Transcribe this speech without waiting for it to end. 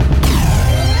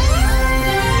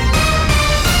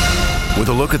With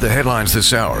a look at the headlines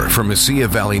this hour from Mesilla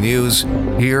Valley News,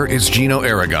 here is Gino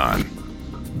Aragon.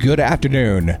 Good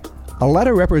afternoon. A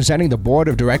letter representing the Board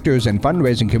of Directors and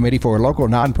Fundraising Committee for a local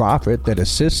nonprofit that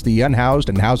assists the unhoused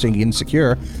and housing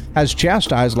insecure has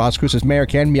chastised Las Cruces Mayor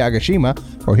Ken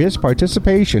Miyagishima for his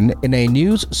participation in a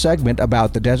news segment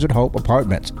about the Desert Hope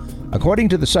Apartments. According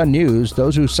to the Sun News,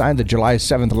 those who signed the July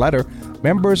 7th letter,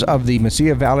 members of the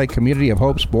Mesilla Valley Community of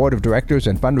Hope's Board of Directors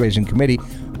and Fundraising Committee,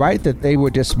 write that they were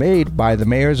dismayed by the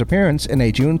mayor's appearance in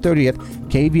a June 30th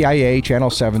KVIA Channel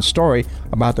 7 story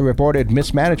about the reported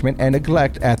mismanagement and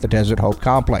neglect at the Desert Hope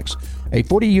Complex, a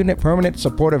 40-unit permanent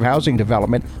supportive housing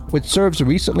development which serves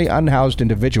recently unhoused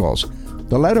individuals.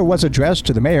 The letter was addressed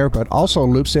to the mayor but also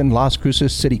loops in Las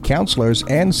Cruces city councilors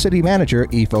and city manager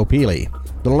Ifo Pili.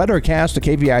 The letter cast the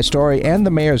KVI story and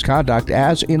the mayor's conduct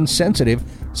as insensitive,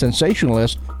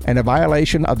 sensationalist, and a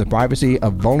violation of the privacy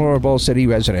of vulnerable city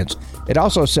residents. It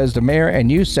also says the mayor and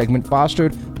news segment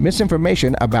fostered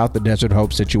misinformation about the Desert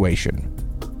Hope situation.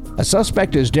 A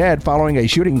suspect is dead following a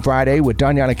shooting Friday with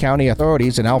Doñana County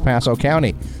authorities in El Paso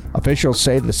County. Officials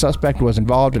say the suspect was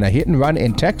involved in a hit-and-run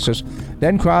in Texas,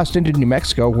 then crossed into New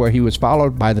Mexico where he was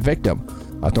followed by the victim.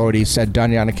 Authorities said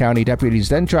Doñana County deputies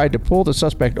then tried to pull the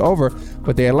suspect over,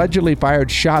 but they allegedly fired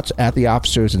shots at the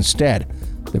officers instead.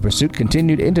 The pursuit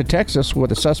continued into Texas, where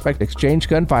the suspect exchanged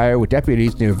gunfire with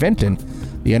deputies near Vinton.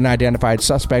 The unidentified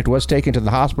suspect was taken to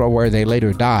the hospital where they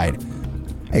later died.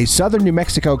 A southern New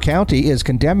Mexico county is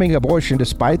condemning abortion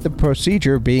despite the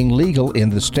procedure being legal in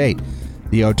the state.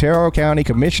 The Otero County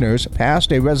Commissioners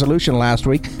passed a resolution last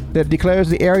week that declares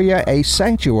the area a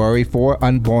sanctuary for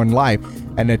unborn life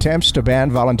and attempts to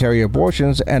ban voluntary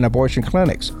abortions and abortion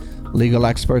clinics. Legal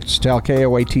experts tell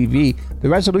KOA-TV the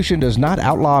resolution does not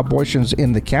outlaw abortions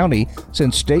in the county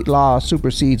since state law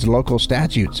supersedes local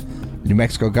statutes. New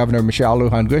Mexico Governor Michelle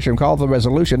Lujan Grisham called the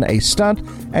resolution a stunt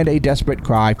and a desperate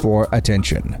cry for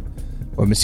attention. For